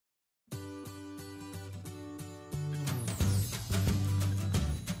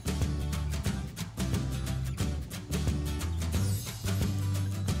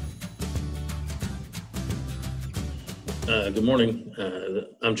Good morning.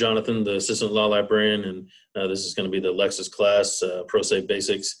 I'm Jonathan, the Assistant Law Librarian, and this is going to be the Lexis class, Pro Se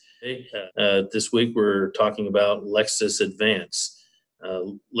Basics. This week we're talking about Lexis Advance.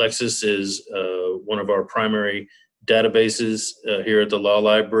 Lexis is one of our primary databases here at the Law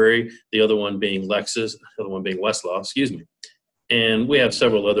Library, the other one being Lexis, the other one being Westlaw, excuse me. And we have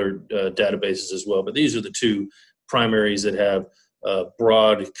several other databases as well, but these are the two primaries that have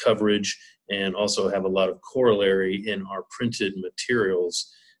broad coverage and also have a lot of corollary in our printed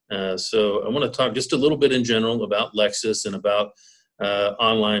materials. So I want to talk just a little bit in general about Lexis and about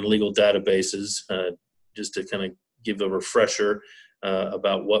online legal databases, just to kind of give a refresher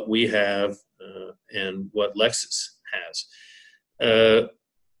about what we have and what Lexis has.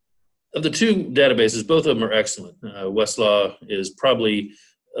 Of the two databases, both of them are excellent. Westlaw is probably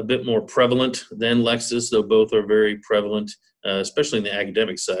a bit more prevalent than Lexis, though both are very prevalent, especially in the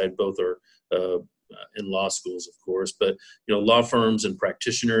academic side. Both are in law schools, of course, but law firms and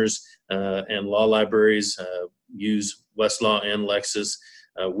practitioners and law libraries use Westlaw and Lexis.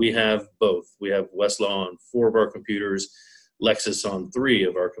 We have both. We have Westlaw on 4 of our computers, Lexis on 3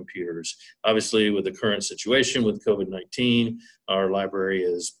 of our computers. Obviously, with the current situation with COVID-19, our library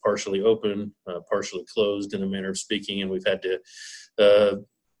is partially open, partially closed in a manner of speaking, and we've had to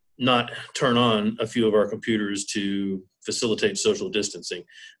not turn on a few of our computers to facilitate social distancing.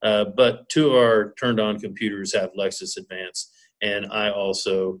 But 2 of our turned on computers have Lexis Advance, and I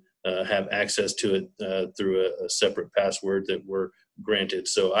also have access to it through a separate password that we're granted.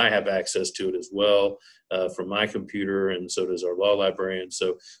 So I have access to it as well from my computer, and so does our law librarian.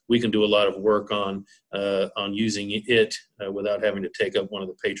 So we can do a lot of work on using it without having to take up one of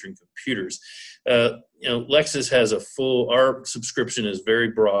the patron computers. Lexis has our subscription is very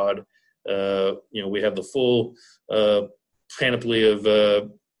broad. We have the full panoply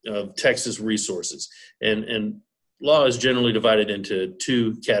of Texas resources, and law is generally divided into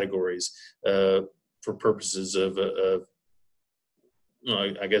 2 categories for purposes of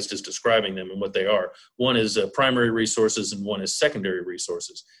I guess just describing them and what they are. One is primary resources and one is secondary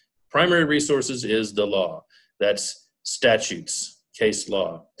resources. Primary resources is the law. That's statutes, case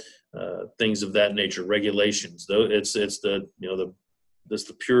law, things of that nature, regulations. Though it's the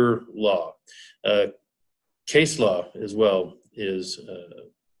pure law. Case law as well is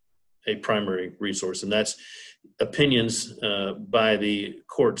a primary resource, and that's opinions by the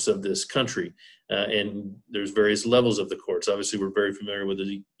courts of this country. And there's various levels of the courts. Obviously, we're very familiar with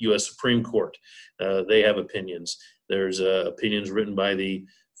the U.S. Supreme Court. They have opinions. There's opinions written by the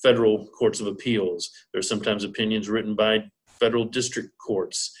federal courts of appeals. There's sometimes opinions written by federal district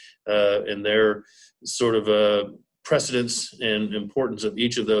courts. And their sort of precedence and importance of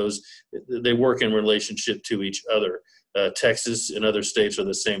each of those, they work in relationship to each other. Texas and other states are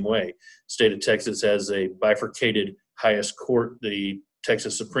the same way. State of Texas has a bifurcated highest court. The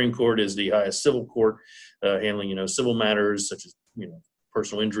Texas Supreme Court is the highest civil court, handling civil matters such as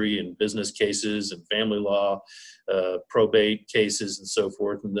personal injury and business cases and family law, probate cases, and so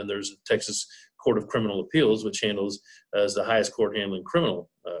forth. And then there's the Texas Court of Criminal Appeals, which handles as the highest court handling criminal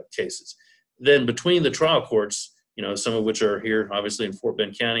cases. Then between the trial courts, some of which are here, obviously in Fort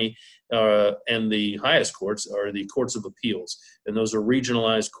Bend County, and the highest courts are the courts of appeals. And those are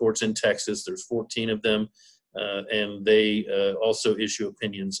regionalized courts in Texas. There's 14 of them, and they also issue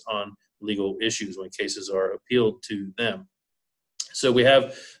opinions on legal issues when cases are appealed to them. So we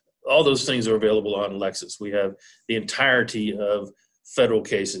have all those things are available on Lexis. We have the entirety of federal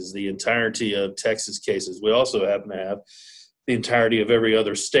cases, the entirety of Texas cases. We also happen to have the entirety of every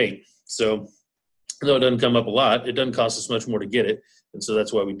other state. So though it doesn't come up a lot, it doesn't cost us much more to get it, and so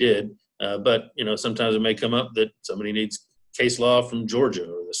that's why we did. But sometimes it may come up that somebody needs case law from Georgia,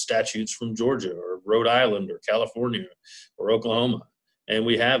 or the statutes from Georgia, or Rhode Island, or California, or Oklahoma, and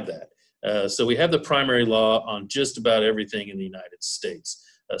we have that. So we have the primary law on just about everything in the United States.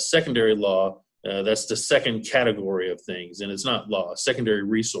 Secondary law, that's the second category of things, and it's not law, secondary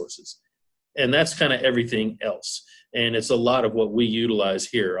resources. And that's kind of everything else. And it's a lot of what we utilize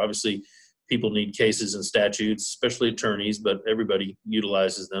here. Obviously, people need cases and statutes, especially attorneys, but everybody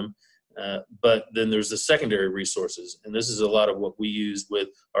utilizes them. But then there's the secondary resources, and this is a lot of what we use with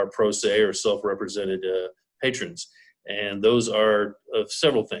our pro se or self-represented patrons. And those are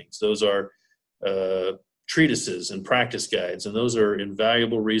several things. Those are treatises and practice guides, and those are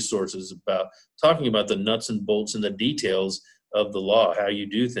invaluable resources about talking about the nuts and bolts and the details of the law, how you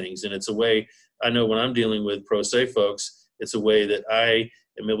do things. And it's a way, I know when I'm dealing with pro se folks, it's a way that I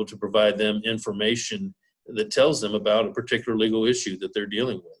am able to provide them information that tells them about a particular legal issue that they're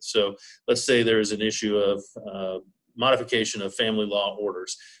dealing with. So let's say there's an issue of modification of family law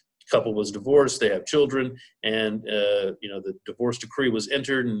orders. couple was divorced, they have children, and the divorce decree was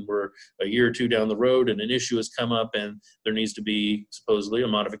entered, and we're a year or two down the road, and an issue has come up, and there needs to be supposedly a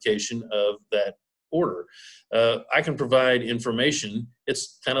modification of that order. I can provide information.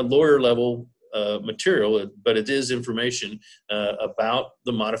 It's kind of lawyer level material, but it is information about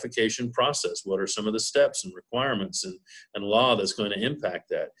the modification process. What are some of the steps and requirements and law that's going to impact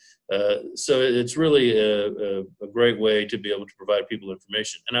that? So it's really a great way to be able to provide people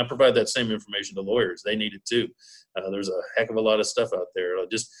information. And I provide that same information to lawyers. They need it too. There's a heck of a lot of stuff out there.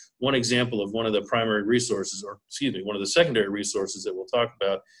 Just one example of one of the primary resources, or excuse me, one of the secondary resources that we'll talk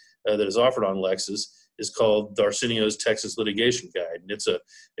about that is offered on Lexis is called Darcinio's Texas Litigation Guide. And it's an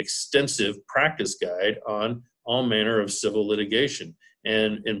extensive practice guide on all manner of civil litigation.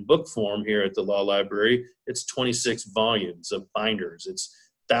 And in book form here at the Law Library, it's 26 volumes of binders. It's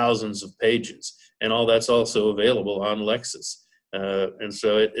thousands of pages. And all that's also available on Lexis. And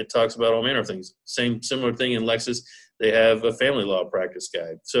so it talks about all manner of things. Similar thing in Lexis, they have a family law practice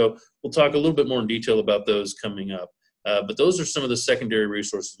guide. So we'll talk a little bit more in detail about those coming up. But those are some of the secondary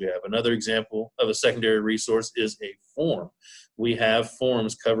resources we have. Another example of a secondary resource is a form. We have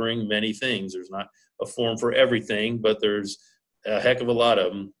forms covering many things. There's not a form for everything, but there's a heck of a lot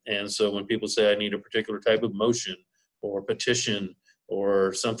of them. And so when people say I need a particular type of motion or petition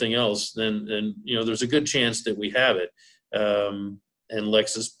or something else, then there's a good chance that we have it. And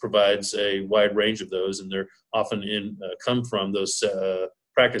Lexis provides a wide range of those, and they're often come from those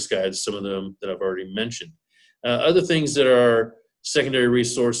practice guides, some of them that I've already mentioned. Other things that are secondary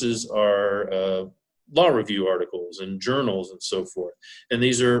resources are law review articles and journals and so forth. And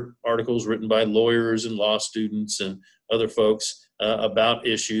these are articles written by lawyers and law students and other folks about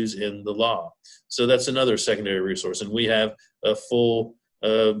issues in the law. So that's another secondary resource. And we have a full,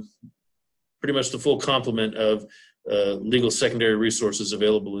 pretty much the full complement of legal secondary resources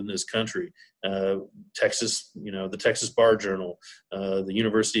available in this country. Texas, the Texas Bar Journal, the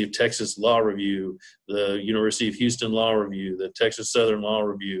University of Texas Law Review, the University of Houston Law Review, the Texas Southern Law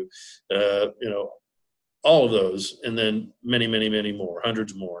Review, all of those, and then many, many, many more,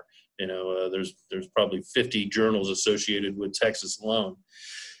 hundreds more. There's probably 50 journals associated with Texas alone.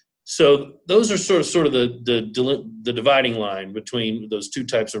 So those are sort of the dividing line between those two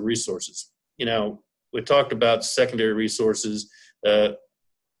types of resources. We talked about secondary resources.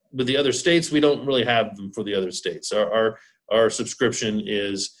 With the other states, we don't really have them for the other states. Our subscription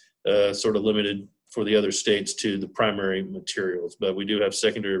is sort of limited for the other states to the primary materials, but we do have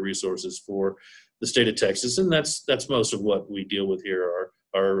secondary resources for the state of Texas, and that's most of what we deal with here,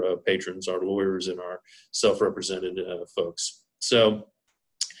 our patrons, our lawyers, and our self-represented folks. So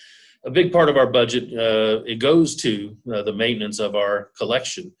a big part of our budget, it goes to the maintenance of our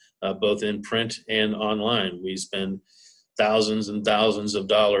collection, both in print and online. We spend thousands and thousands of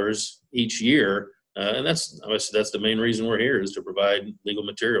dollars each year, and that's the main reason we're here, is to provide legal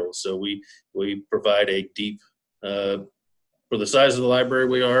materials. So we provide a deep, for the size of the library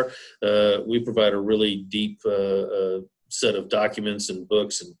we provide a really deep set of documents and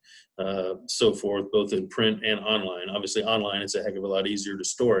books and so forth, both in print and online. Obviously, online it's a heck of a lot easier to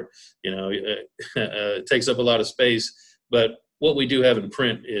store it. It takes up a lot of space, but what we do have in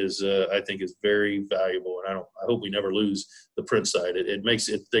print is, I think, is very valuable, and I hope we never lose the print side. It makes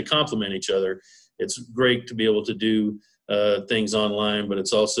it, they complement each other. It's great to be able to do things online, but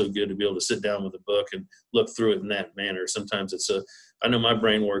it's also good to be able to sit down with a book and look through it in that manner. Sometimes I know my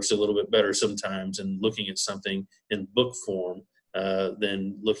brain works a little bit better sometimes in looking at something in book form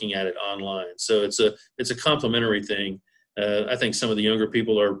than looking at it online. So it's a complementary thing. I think some of the younger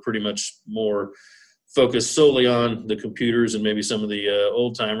people are pretty much more focused solely on the computers, and maybe some of the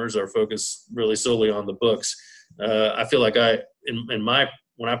old timers are focused really solely on the books. I feel like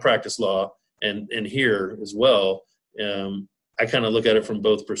when I practice law and here as well, I kind of look at it from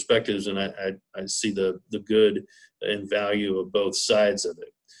both perspectives, and I see the good and value of both sides of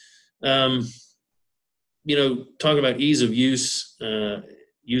it. Talking about ease of use,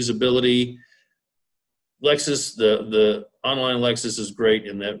 usability, Lexis, the online Lexis is great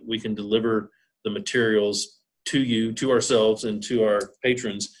in that we can deliver the materials to ourselves and to our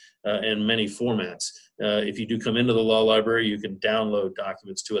patrons in many formats. If you do come into the law library, you can download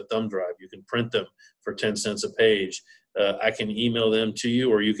documents to a thumb drive. You can print them for 10 cents a page. I can email them to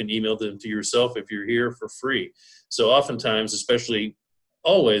you, or you can email them to yourself if you're here for free. So oftentimes,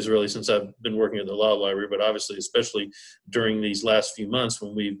 always really since I've been working at the law library, but obviously especially during these last few months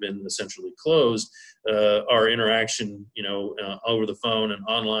when we've been essentially closed, our interaction, over the phone and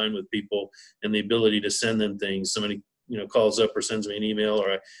online with people, and the ability to send them things. Somebody, calls up or sends me an email,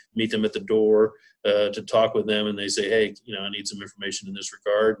 or I meet them at the door to talk with them, and they say, hey, I need some information in this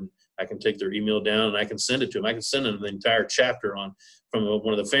regard, and I can take their email down and I can send it to them. I can send them the entire chapter from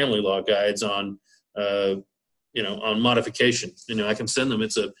one of the family law guides on, on modification. I can send them,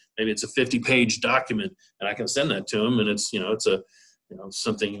 maybe it's a 50-page document, and I can send that to them, and it's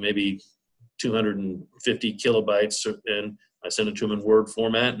something maybe 250 kilobytes, and I send it to them in Word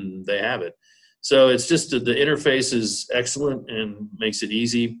format, and they have it. So it's just the interface is excellent and makes it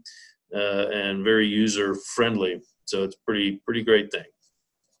easy and very user friendly. So it's pretty great thing.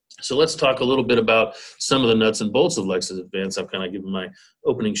 So let's talk a little bit about some of the nuts and bolts of Lexis Advance. I've kind of given my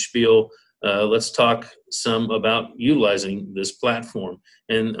opening spiel. Let's talk some about utilizing this platform.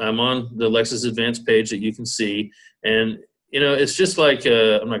 And I'm on the Lexis Advance page that you can see. And, it's just like,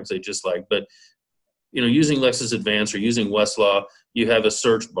 I'm not going to say just like, but, using Lexis Advance or using Westlaw, you have a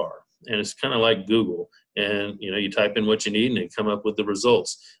search bar. And it's kind of like Google. And, you type in what you need and they come up with the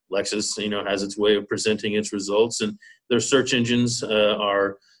results. Lexis, has its way of presenting its results. And their search engines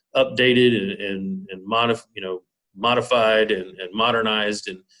are updated and modified and modernized,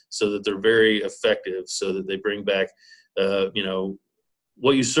 and so that they're very effective, so that they bring back,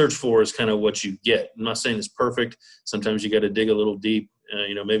 what you search for is kind of what you get. I'm not saying it's perfect. Sometimes you got to dig a little deep.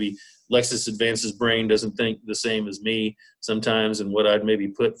 Maybe Lexis Advance's brain doesn't think the same as me sometimes, and what I'd maybe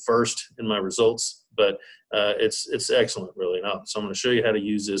put first in my results, but it's excellent, really. So I'm going to show you how to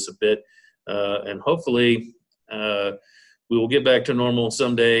use this a bit, and hopefully we will get back to normal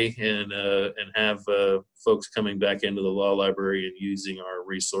someday and have folks coming back into the law library and using our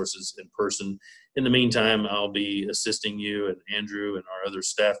resources in person. In the meantime, I'll be assisting you and Andrew and our other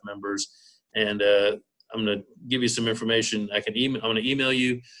staff members, and I'm going to give you some information. I'm going to email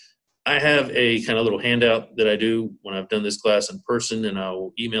you. I have a kind of little handout that I do when I've done this class in person, and I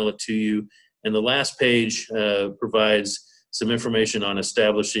will email it to you. And the last page provides some information on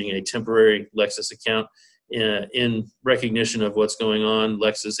establishing a temporary Lexis account. In recognition of what's going on,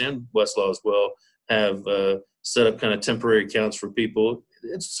 Lexis and Westlaw as well have set up kind of temporary accounts for people.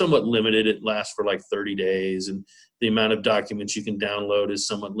 It's somewhat limited. It lasts for like 30 days, and the amount of documents you can download is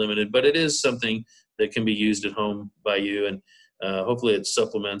somewhat limited, but it is something that can be used at home by you, and hopefully it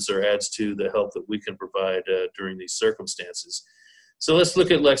supplements or adds to the help that we can provide during these circumstances. So let's look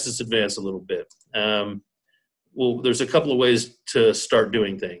at Lexis Advance a little bit. Well, there's a couple of ways to start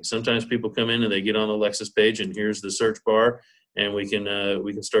doing things. Sometimes people come in and they get on the Lexis page, and here's the search bar, and we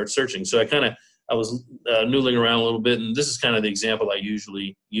can start searching. So I was noodling around a little bit, and this is kind of the example I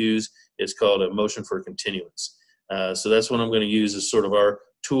usually use. It's called a motion for continuance. So that's what I'm going to use as sort of our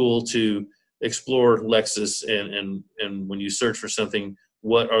tool to explore Lexis, and when you search for something,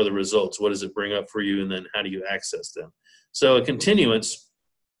 what are the results? What does it bring up for you, and then how do you access them? So a continuance.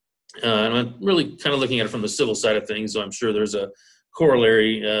 And I'm really kind of looking at it from the civil side of things, so I'm sure there's a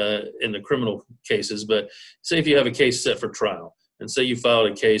corollary in the criminal cases. But say if you have a case set for trial, and say you filed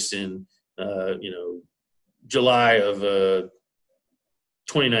a case in, July of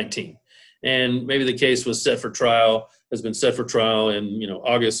 2019, and maybe the case was set for trial, has been set for trial in,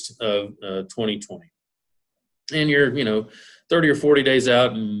 August of 2020, and you're, 30 or 40 days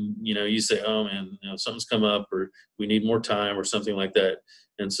out, and, you say, oh man, something's come up, or we need more time, or something like that.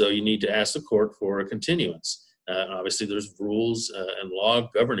 And so you need to ask the court for a continuance. Obviously, there's rules and law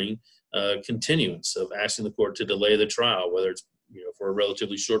governing continuance of asking the court to delay the trial, whether it's for a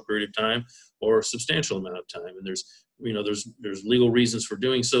relatively short period of time or a substantial amount of time. And there's legal reasons for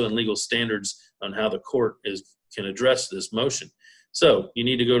doing so, and legal standards on how the court can address this motion. So you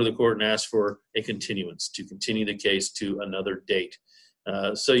need to go to the court and ask for a continuance to continue the case to another date.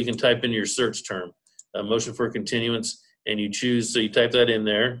 So you can type in your search term, motion for continuance, and you choose, so you type that in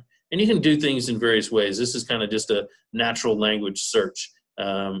there, and you can do things in various ways. This is kind of just a natural language search,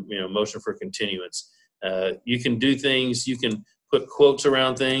 motion for continuance. You can do things, you can put quotes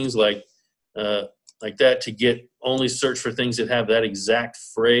around things like that to only search for things that have that exact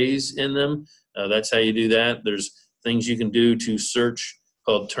phrase in them. That's how you do that. There's things you can do to search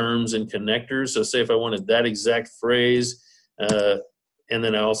called terms and connectors. So say if I wanted that exact phrase, and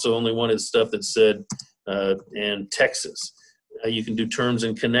then I also only wanted stuff that said, and Texas. You can do terms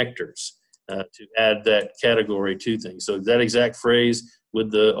and connectors to add that category to things. So that exact phrase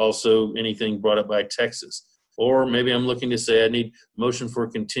with also anything brought up by Texas. Or maybe I'm looking to say I need motion for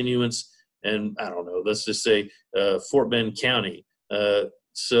continuance, and I don't know, let's just say Fort Bend County.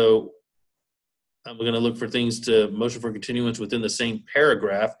 So I'm going to look for things to motion for continuance within the same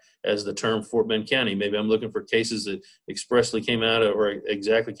paragraph as the term Fort Bend County. Maybe I'm looking for cases that expressly came out of, or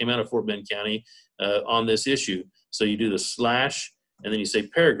exactly came out of Fort Bend County on this issue. So you do the slash, and then you say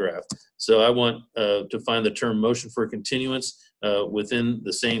paragraph. So I want to find the term motion for continuance within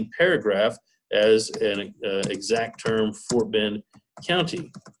the same paragraph as an exact term Fort Bend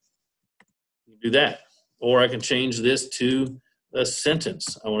County. do that. Or I can change this to a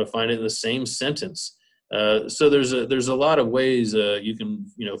sentence. I want to find it in the same sentence. So there's a lot of ways you can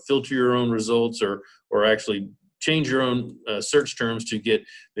filter your own results or actually change your own search terms to get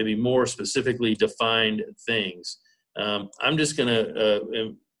maybe more specifically defined things. I'm just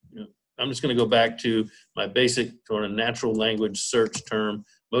gonna go back to my basic sort of natural language search term,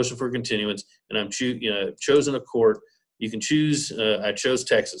 motion for continuance, and I'm chosen a court. You can choose, I chose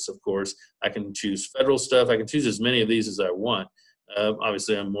Texas, of course. I can choose federal stuff. I can choose as many of these as I want.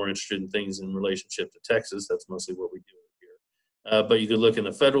 Obviously, I'm more interested in things in relationship to Texas. That's mostly what we do here. But you can look in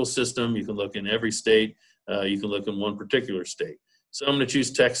the federal system. You can look in every state. You can look in one particular state. So I'm going to choose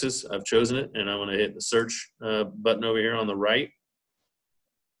Texas. I've chosen it, and I'm going to hit the search button over here on the right.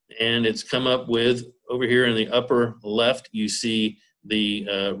 And it's come up with, over here in the upper left, you see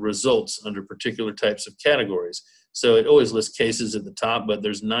the results under particular types of categories. So it always lists cases at the top, but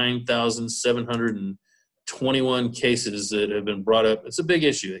there's 9,721 cases that have been brought up. It's a big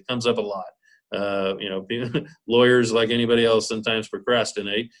issue. It comes up a lot. Lawyers, like anybody else, sometimes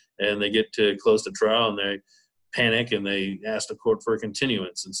procrastinate, and they get close to trial and they panic and they ask the court for a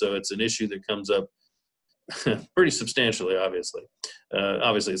continuance. And so it's an issue that comes up pretty substantially, obviously.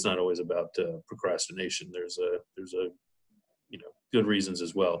 Obviously, it's not always about procrastination. There's good reasons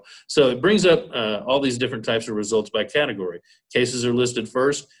as well. So it brings up all these different types of results by category. Cases are listed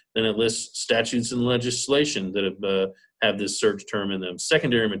first, then it lists statutes and legislation that have this search term in them.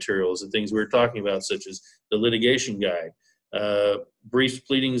 Secondary materials, the things we were talking about, such as the litigation guide, briefs,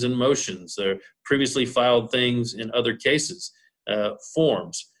 pleadings, and motions, previously filed things in other cases,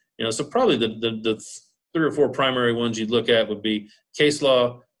 forms. So probably the 3 or 4 primary ones you'd look at would be case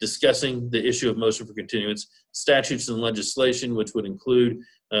law discussing the issue of motion for continuance, statutes and legislation, which would include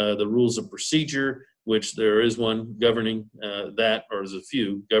the rules of procedure, which there is one governing that, or there's a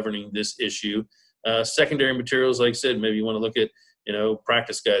few governing this issue. Secondary materials, like I said, maybe you want to look at,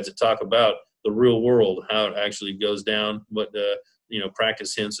 practice guides that talk about the real world, how it actually goes down, what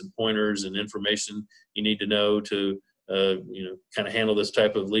practice hints and pointers and information you need to know to, kind of handle this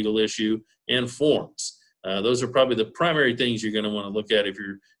type of legal issue, and forms. Those are probably the primary things you're going to want to look at if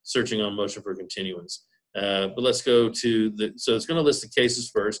you're searching on motion for continuance. But let's go to so it's going to list the cases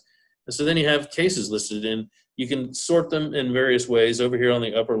first. And so then you have cases listed, and you can sort them in various ways. Over here on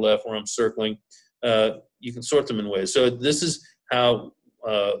the upper left where I'm circling, you can sort them in ways. So this is how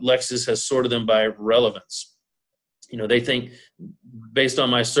Lexis has sorted them by relevance. They think, based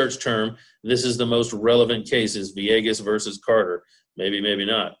on my search term, this is the most relevant case is Villegas versus Carter. Maybe, maybe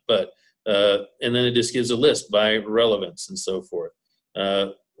not. But and then it just gives a list by relevance and so forth.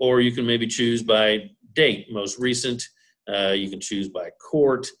 Or you can maybe choose by date, most recent. You can choose by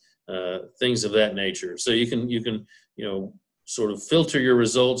court, things of that nature. So you can sort of filter your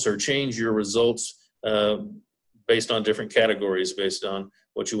results or change your results based on different categories, based on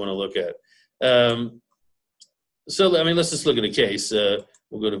what you want to look at. So let's just look at a case.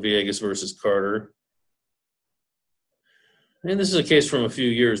 We'll go to Villegas versus Carter. And this is a case from a few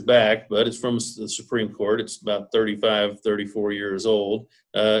years back, but it's from the Supreme Court. It's about 35, 34 years old.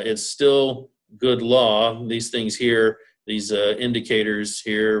 It's still good law. These things here, these indicators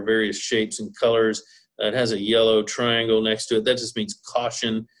here, various shapes and colors. It has a yellow triangle next to it. That just means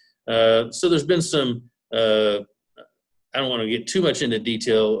caution. So there's been some, I don't want to get too much into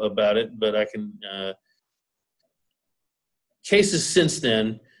detail about it, but I can, cases since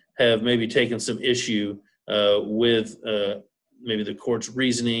then have maybe taken some issue with maybe the court's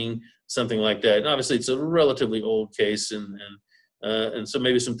reasoning, something like that. And obviously, it's a relatively old case, and so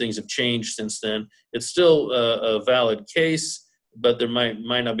maybe some things have changed since then. It's still a valid case, but there might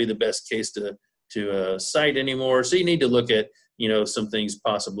not be the best case to cite anymore. So you need to look at some things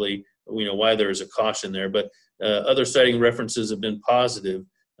possibly why there is a caution there. But other citing references have been positive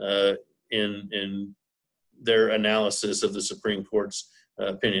in their analysis of the Supreme Court's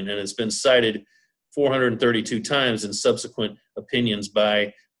opinion, and it's been cited 432 times in subsequent opinions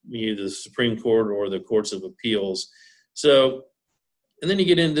by either the Supreme Court or the courts of appeals. So, and then you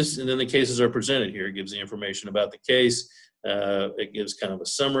get in this, and then the cases are presented here. It gives the information about the case. It gives kind of a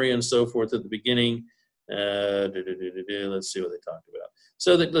summary and so forth at the beginning. Let's see what they talked about.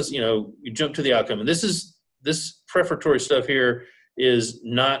 So that you jump to the outcome, and this prefatory stuff here is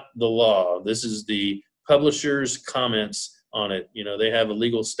not the law. This is the publisher's comments on it. They have a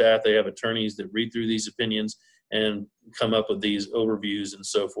legal staff, they have attorneys that read through these opinions and come up with these overviews and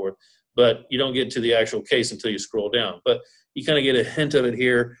so forth. But you don't get to the actual case until you scroll down. But you kind of get a hint of it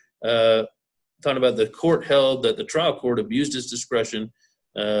here, talking about the court held that the trial court abused its discretion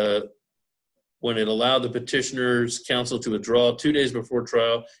when it allowed the petitioner's counsel to withdraw 2 days before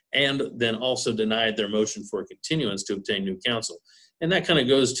trial and then also denied their motion for continuance to obtain new counsel. And that kind of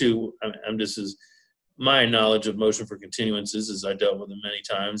goes to, this is my knowledge of motion for continuances, as I dealt with them many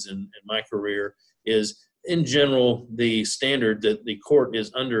times in my career, is in general, the standard that the court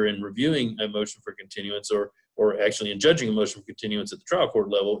is under in reviewing a motion for continuance or actually in judging a motion for continuance at the trial court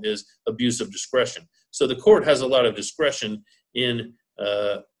level is abuse of discretion. So the court has a lot of discretion in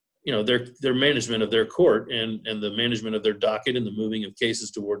their management of their court and the management of their docket and the moving of cases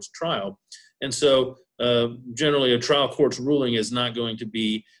towards trial. And so generally a trial court's ruling is not going to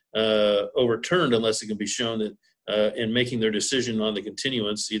be overturned unless it can be shown that in making their decision on the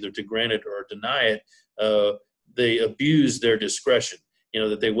continuance, either to grant it or deny it, they abused their discretion,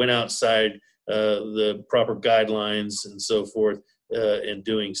 that they went outside the proper guidelines and so forth in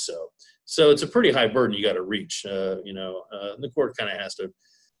doing so. So it's a pretty high burden you got to reach, the court kind of has to,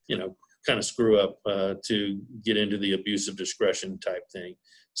 kind of screw up to get into the abuse of discretion type thing.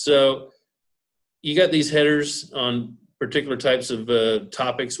 So you got these headers on particular types of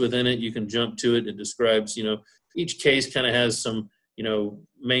topics within it. You can jump to it. It describes, each case kind of has some,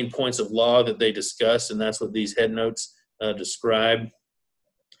 main points of law that they discuss, and that's what these head notes describe.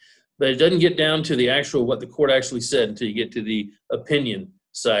 But it doesn't get down to the actual, what the court actually said until you get to the opinion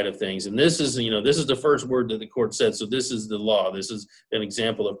side of things. And this is, this is the first word that the court said. So this is the law. This is an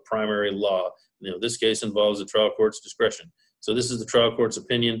example of primary law. This case involves the trial court's discretion. So this is the trial court's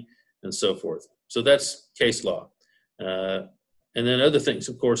opinion and so forth. So that's case law. And then other things,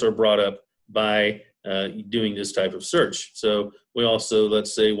 of course, are brought up by doing this type of search. So we also,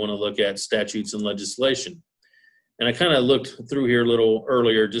 let's say, want to look at statutes and legislation. And I kind of looked through here a little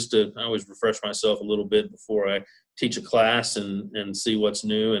earlier just to, I always refresh myself a little bit before I teach a class and see what's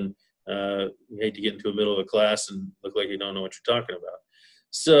new. And you hate to get into the middle of a class and look like you don't know what you're talking about.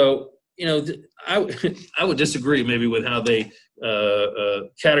 So, I would disagree maybe with how they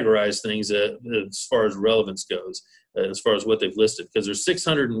categorize things as far as relevance goes, as far as what they've listed, because there's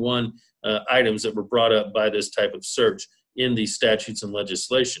 601 items that were brought up by this type of search in these statutes and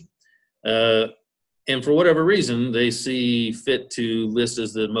legislation. And for whatever reason, they see fit to list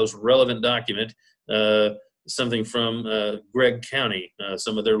as the most relevant document something from Gregg County,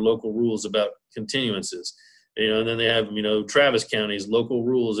 some of their local rules about continuances. And then they have, Travis County's local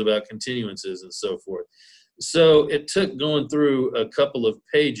rules about continuances and so forth. So it took going through a couple of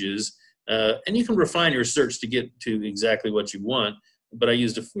pages, and you can refine your search to get to exactly what you want, but I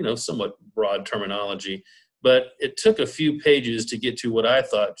used a, somewhat broad terminology. But it took a few pages to get to what I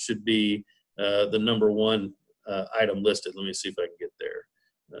thought should be the number one item listed. Let me see if I can get there.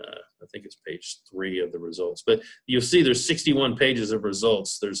 I think it's page 3 of the results. But you'll see there's 61 pages of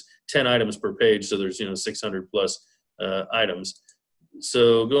results. There's 10 items per page, so there's 600 plus items.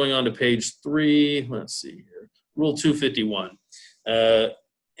 So going on to page 3, let's see here, Rule 251.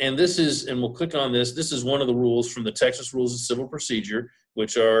 And this is, and we'll click on this. This is one of the rules from the Texas Rules of Civil Procedure,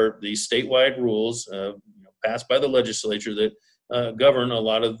 which are the statewide rules passed by the legislature that govern a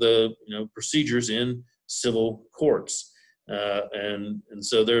lot of the procedures in civil courts. And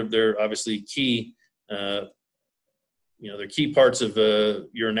so they're obviously key, they're key parts of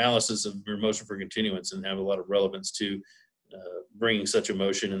your analysis of your motion for continuance and have a lot of relevance to bringing such a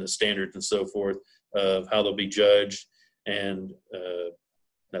motion and the standards and so forth of how they'll be judged and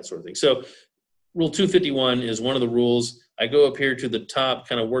that sort of thing. So Rule 251 is one of the rules. I go up here to the top,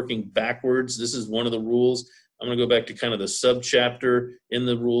 kind of working backwards. This is one of the rules. I'm going to go back to kind of the subchapter in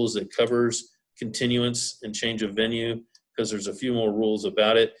the rules that covers continuance and change of venue, because there's a few more rules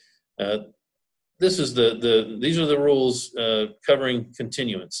about it. This is these are the rules covering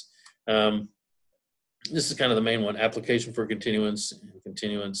continuance. This is kind of the main one: application for continuance.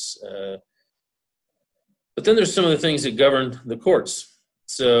 But then there's some of the things that govern the courts.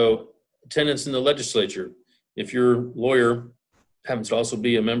 So attendance in the legislature. If your lawyer happens to also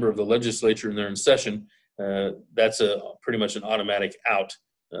be a member of the legislature and they're in session, that's pretty much an automatic out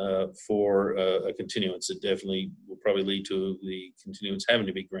for a continuance. It definitely will probably lead to the continuance having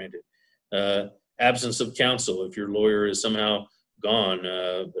to be granted. Absence of counsel. If your lawyer is somehow gone,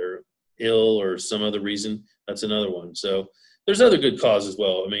 they're ill or some other reason, that's another one. So there's other good cause as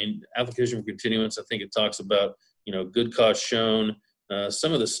well. I mean, application for continuance, I think it talks about, good cause shown,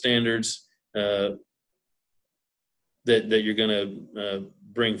 some of the standards that you're going to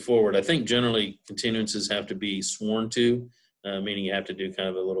bring forward. I think generally continuances have to be sworn to, meaning you have to do kind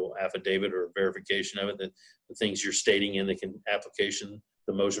of a little affidavit or verification of it, that the things you're stating in the application,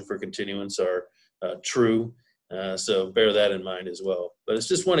 the motion for continuance, are true. So bear that in mind as well. But it's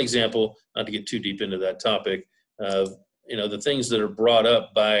just one example, not to get too deep into that topic, of the things that are brought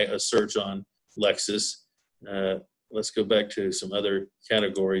up by a search on Lexis. Let's go back to some other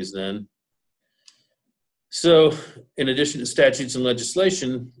categories then. So in addition to statutes and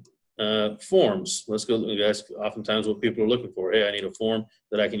legislation, forms. Let's go. That's oftentimes what people are looking for. Hey, I need a form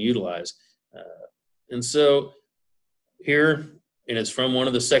that I can utilize. And so here, and it's from one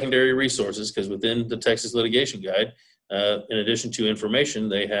of the secondary resources, because within the Texas Litigation Guide, in addition to information,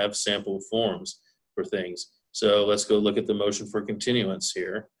 they have sample forms for things. So let's go look at the motion for continuance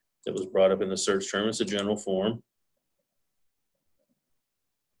here that was brought up in the search term. It's a general form.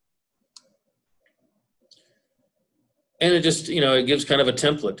 And it just, it gives kind of a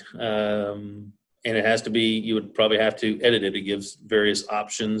template. And it has to be, you would probably have to edit it. It gives various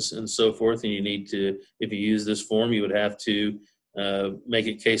options and so forth. And you need to, if you use this form, you would have to make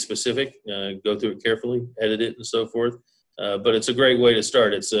it case specific, go through it carefully, edit it and so forth. But it's a great way to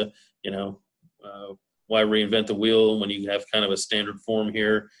start. It's why reinvent the wheel when you have kind of a standard form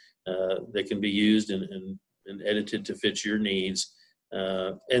here that can be used and edited to fit your needs.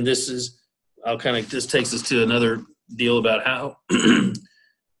 And this is, this takes us to another deal about how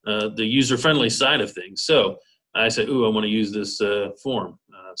the user-friendly side of things. So I say, I want to use this form.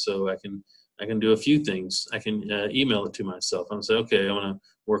 So I can do a few things. I can email it to myself. I'm say, okay, I want to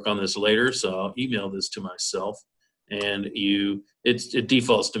work on this later, so I'll email this to myself. And it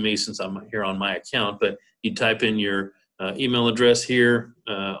defaults to me since I'm here on my account, but you type in your email address here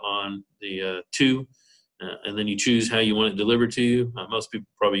on the to, and then you choose how you want it delivered to you. Most people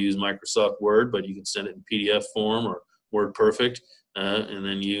probably use Microsoft Word, but you can send it in PDF form or WordPerfect, and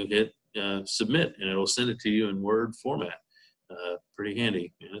then you hit submit, and it'll send it to you in Word format. Pretty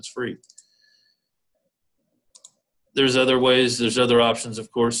handy, and it's free. There's other ways, there's other options, of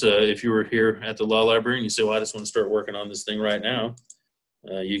course. If you were here at the law library and you say, well, I just want to start working on this thing right now,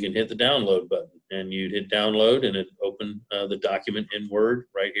 you can hit the download button, and you'd hit download, and it open the document in Word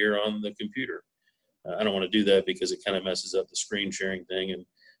right here on the computer. I don't want to do that because it kind of messes up the screen sharing thing, and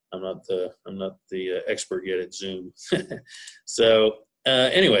I'm not the expert yet at Zoom. So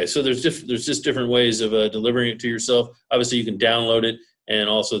anyway, so there's just different ways of delivering it to yourself. Obviously, you can download it and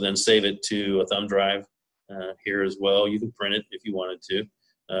also then save it to a thumb drive here as well. You can print it if you wanted to.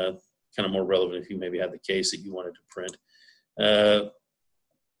 Kind of more relevant if you maybe had the case that you wanted to print.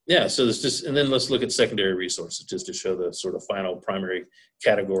 Yeah, so there's just, and then let's look at secondary resources just to show the sort of final primary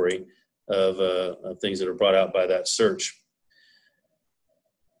category of things that are brought out by that search.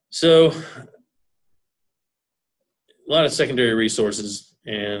 So a lot of secondary resources,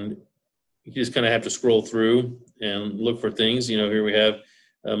 and you just kind of have to scroll through and look for things. Here we have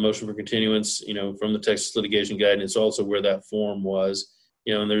a motion for continuance, from the Texas Litigation Guide, and it's also where that form was.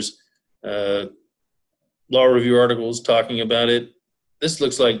 And there's law review articles talking about it. This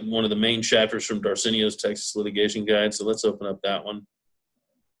looks like one of the main chapters from Darcinio's Texas Litigation Guide, so let's open up that one.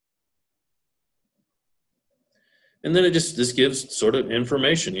 And then this gives sort of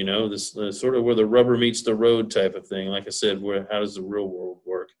information, this sort of where the rubber meets the road type of thing. Like I said, how does the real world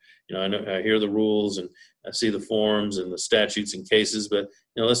work? I hear the rules and I see the forms and the statutes and cases, but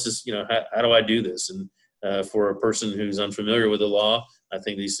let's just, how do I do this? And for a person who's unfamiliar with the law, I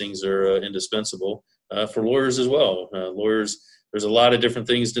think these things are indispensable for lawyers as well. Lawyers, there's a lot of different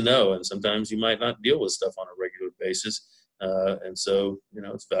things to know, and sometimes you might not deal with stuff on a regular basis, and so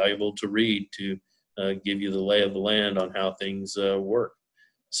it's valuable to read to give you the lay of the land on how things work.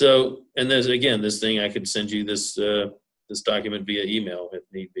 So, and there's again this thing, I could send you this this document via email if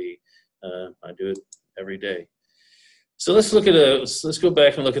need be. I do it every day. So let's look at let's go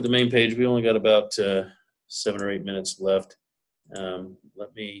back and look at the main page. We only got about 7 or 8 minutes left.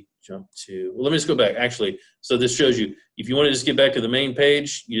 Let me jump to, well, let me just go back actually. So this shows you, if you want to just get back to the main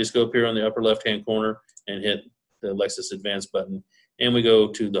page, you just go up here on the upper left-hand corner and hit the Lexis Advance button, and we go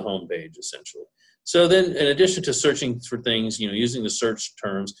to the home page essentially. So then in addition to searching for things, using the search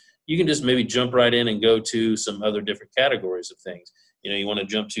terms, you can just maybe jump right in and go to some other different categories of things. You want to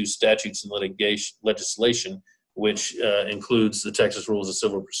jump to statutes and legislation, which includes the Texas Rules of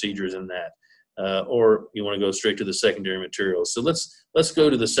Civil Procedures in that. Or you want to go straight to the secondary materials. So let's go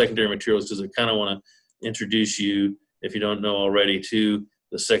to the secondary materials, because I kind of want to introduce you, if you don't know already, to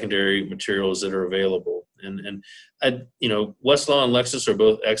the secondary materials that are available. And Westlaw and Lexis are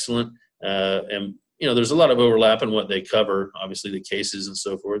both excellent. And there's a lot of overlap in what they cover. Obviously, the cases and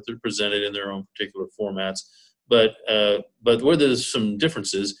so forth, they're presented in their own particular formats. But where there's some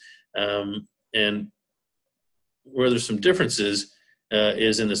differences, and where there's some differences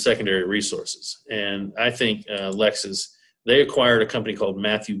is in the secondary resources. And I think Lexis, they acquired a company called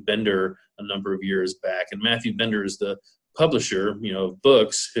Matthew Bender a number of years back. And Matthew Bender is the publisher, of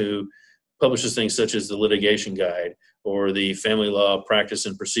books, who publishes things such as the litigation guide or the family law practice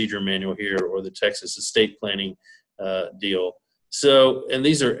and procedure manual here, or the Texas estate planning deal. So, and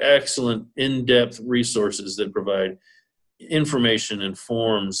these are excellent in-depth resources that provide information and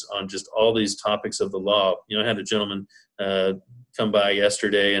forms on just all these topics of the law. You know, I had a gentleman come by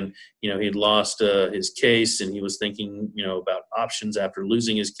yesterday, and he'd lost his case, and he was thinking about options after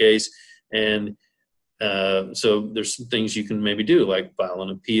losing his case. And so there's some things you can maybe do, like file an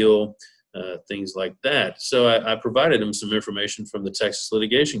appeal, things like that. So I provided him some information from the Texas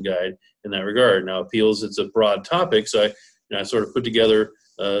litigation guide in that regard. Now, appeals, it's a broad topic, so I sort of put together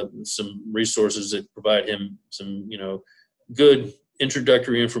some resources that provide him some good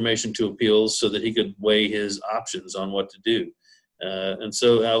introductory information to appeals so that he could weigh his options on what to do. And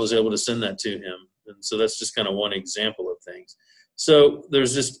so I was able to send that to him. And so that's just kind of one example of things. So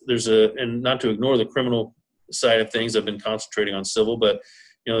and not to ignore the criminal side of things, I've been concentrating on civil, but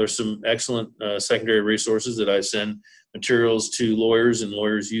there's some excellent secondary resources that I send materials to lawyers, and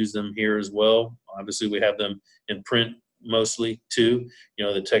lawyers use them here as well. Obviously, we have them in print mostly too.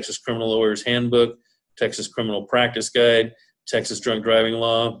 The Texas Criminal Lawyers Handbook, Texas Criminal Practice Guide, Texas Drunk Driving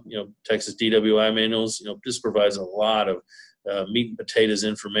Law, Texas DWI manuals. This provides a lot of meat and potatoes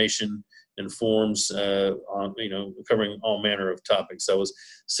information and forms on covering all manner of topics. I was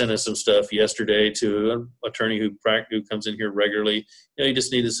sending some stuff yesterday to an attorney who comes in here regularly. He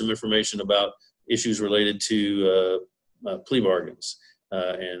just needed some information about issues related to plea bargains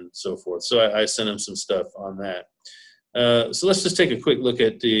and so forth. So I sent him some stuff on that. So let's just take a quick look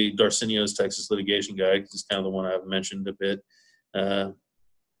at the Darcinio's Texas Litigation Guide. It's kind of the one I've mentioned a bit.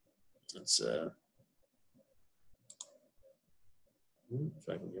 Let's if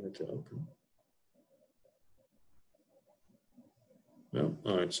I can get it to open. No,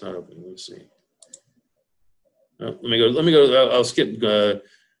 all right, it's not opening. Let's see. Let me go. I'll skip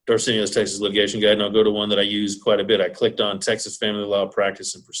Darcinio's Texas Litigation Guide, and I'll go to one that I use quite a bit. I clicked on Texas Family Law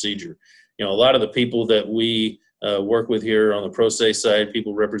Practice and Procedure. A lot of the people that we work with here on the pro se side,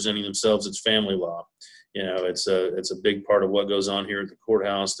 people representing themselves, it's family law. It's a big part of what goes on here at the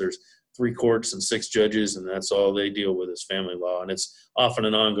courthouse. There's 3 courts and 6 judges, and that's all they deal with is family law. And it's often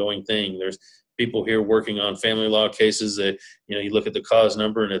an ongoing thing. There's people here working on family law cases that, you look at the cause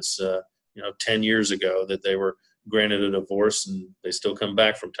number, and it's, 10 years ago that they were granted a divorce, and they still come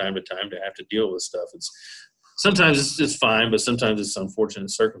back from time to time to have to deal with stuff. Sometimes it's fine, but sometimes it's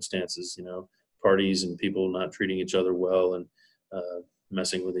unfortunate circumstances, parties and people not treating each other well and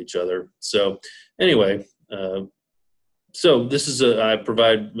messing with each other. So anyway, so this is I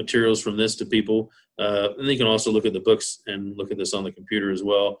provide materials from this to people, and you can also look at the books and look at this on the computer as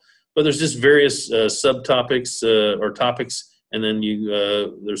well. But there's just various subtopics or topics, and then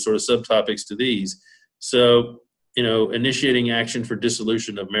there's sort of subtopics to these. So initiating action for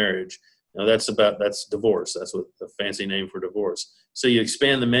dissolution of marriage. Now that's divorce. That's what the fancy name for divorce. So you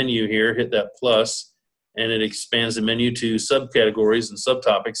expand the menu here, hit that plus, and it expands the menu to subcategories and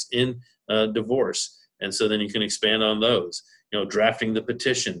subtopics in divorce. And so then you can expand on those. Drafting the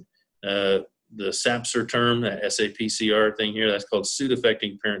petition, the SAPCR term, that SAPCR thing here, that's called suit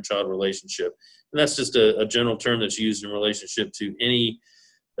affecting parent-child relationship. And that's just a general term that's used in relationship to any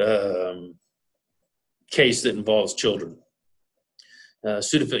case that involves children.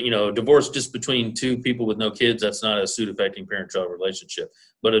 Divorce just between 2 people with no kids, that's not a suit affecting parent-child relationship.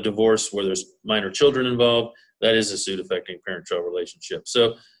 But a divorce where there's minor children involved, that is a suit affecting parent-child relationship.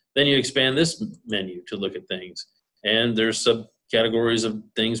 So then you expand this menu to look at things. And there's subcategories of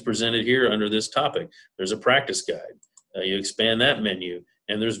things presented here under this topic. There's a practice guide. You expand that menu,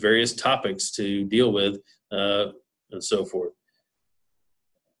 and there's various topics to deal with and so forth.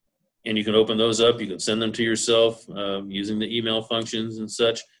 And you can open those up. You can send them to yourself using the email functions and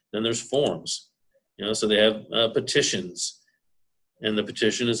such. Then there's forms. So they have petitions. And the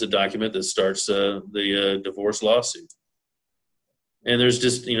petition is a document that starts the divorce lawsuit. And there's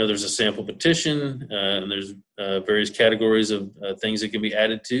just, there's a sample petition, and there's various categories of things that can be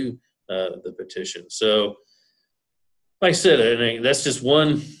added to the petition. So, like I said, that's just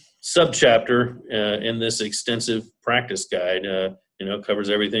one subchapter in this extensive practice guide. Covers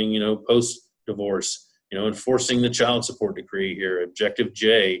everything, post-divorce, enforcing the child support decree here, Objective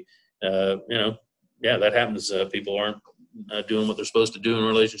J. That happens. People aren't doing what they're supposed to do in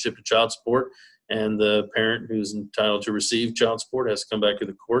relationship to child support. And the parent who's entitled to receive child support has to come back to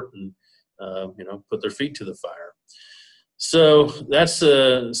the court and, put their feet to the fire. So that's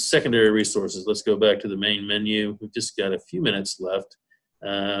secondary resources. Let's go back to the main menu. We've just got a few minutes left.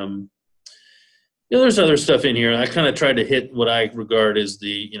 Yeah, there's other stuff in here. I kind of tried to hit what I regard as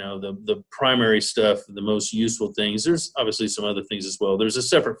the primary stuff, the most useful things. There's obviously some other things as well. There's a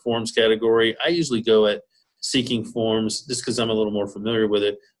separate forms category. I usually go at seeking forms, just because I'm a little more familiar with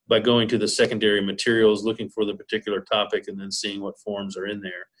it, by going to the secondary materials, looking for the particular topic, and then seeing what forms are in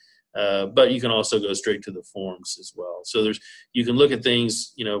there. But you can also go straight to the forms as well. So you can look at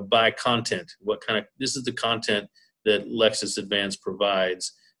things, by content. This is the content that Lexis Advance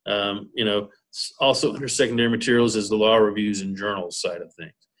provides. Also under secondary materials is the law reviews and journals side of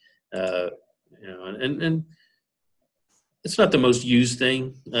things. And it's not the most used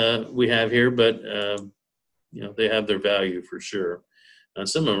thing we have here, but they have their value for sure.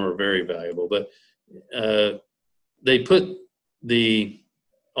 Some of them are very valuable, but they put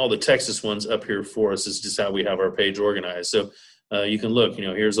all the Texas ones up here for us. It's just how we have our page organized. So you can look,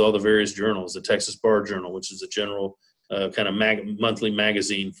 here's all the various journals, the Texas Bar Journal, which is a general kind of monthly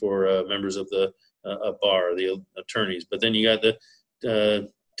magazine for members of the bar, the attorneys. But then you got the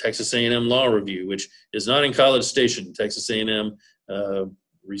Texas A&M Law Review, which is not in College Station. Texas A&M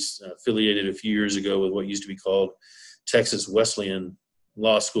affiliated a few years ago with what used to be called Texas Wesleyan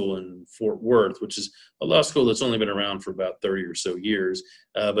Law School in Fort Worth, which is a law school that's only been around for about 30 or so years.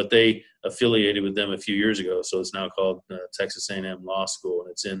 But they affiliated with them a few years ago, so it's now called Texas A&M Law School,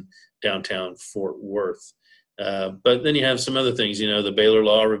 and it's in downtown Fort Worth. But then you have some other things, the Baylor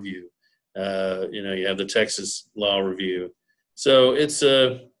Law Review, you have the Texas Law Review. So it's,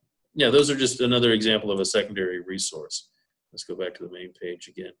 those are just another example of a secondary resource. Let's go back to the main page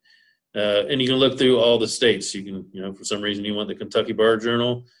again. And you can look through all the states. You can, for some reason you want the Kentucky Bar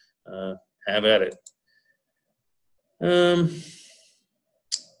Journal, have at it.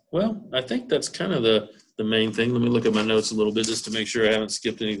 Well, I think that's kind of the main thing. Let me look at my notes a little bit just to make sure I haven't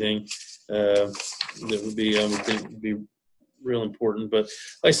skipped anything that would be, I would think would be real important. But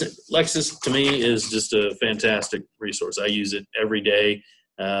like I said, Lexis to me is just a fantastic resource. I use it every day.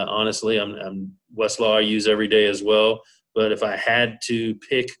 Honestly, I'm Westlaw I use every day as well. But if I had to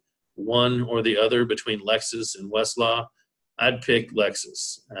pick one or the other between Lexis and Westlaw, I'd pick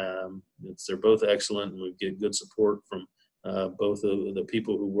Lexis. They're both excellent, and we get good support from both of the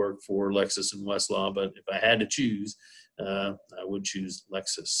people who work for Lexis and Westlaw. But if I had to choose, I would choose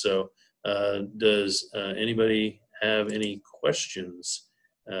Lexis. So does anybody have any questions?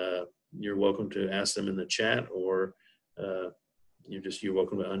 You're welcome to ask them in the chat, or you're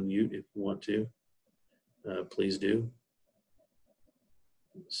welcome to unmute if you want to. Please do.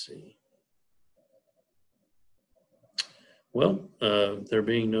 Let's see. Well, there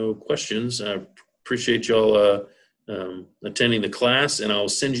being no questions, I appreciate y'all attending the class, and I'll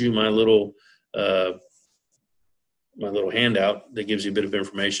send you my little handout that gives you a bit of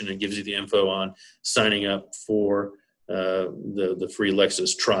information and gives you the info on signing up for the free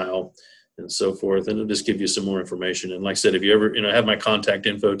Lexis trial and so forth, and it'll just give you some more information. And like I said, if you ever, have my contact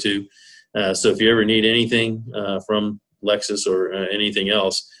info too. So if you ever need anything from Lexis or anything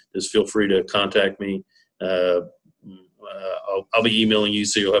else, just feel free to contact me. I'll be emailing you,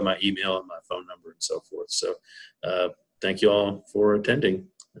 so you'll have my email and my phone number and so forth. So thank you all for attending,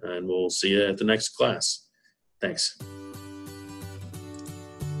 and we'll see you at the next class. Thanks.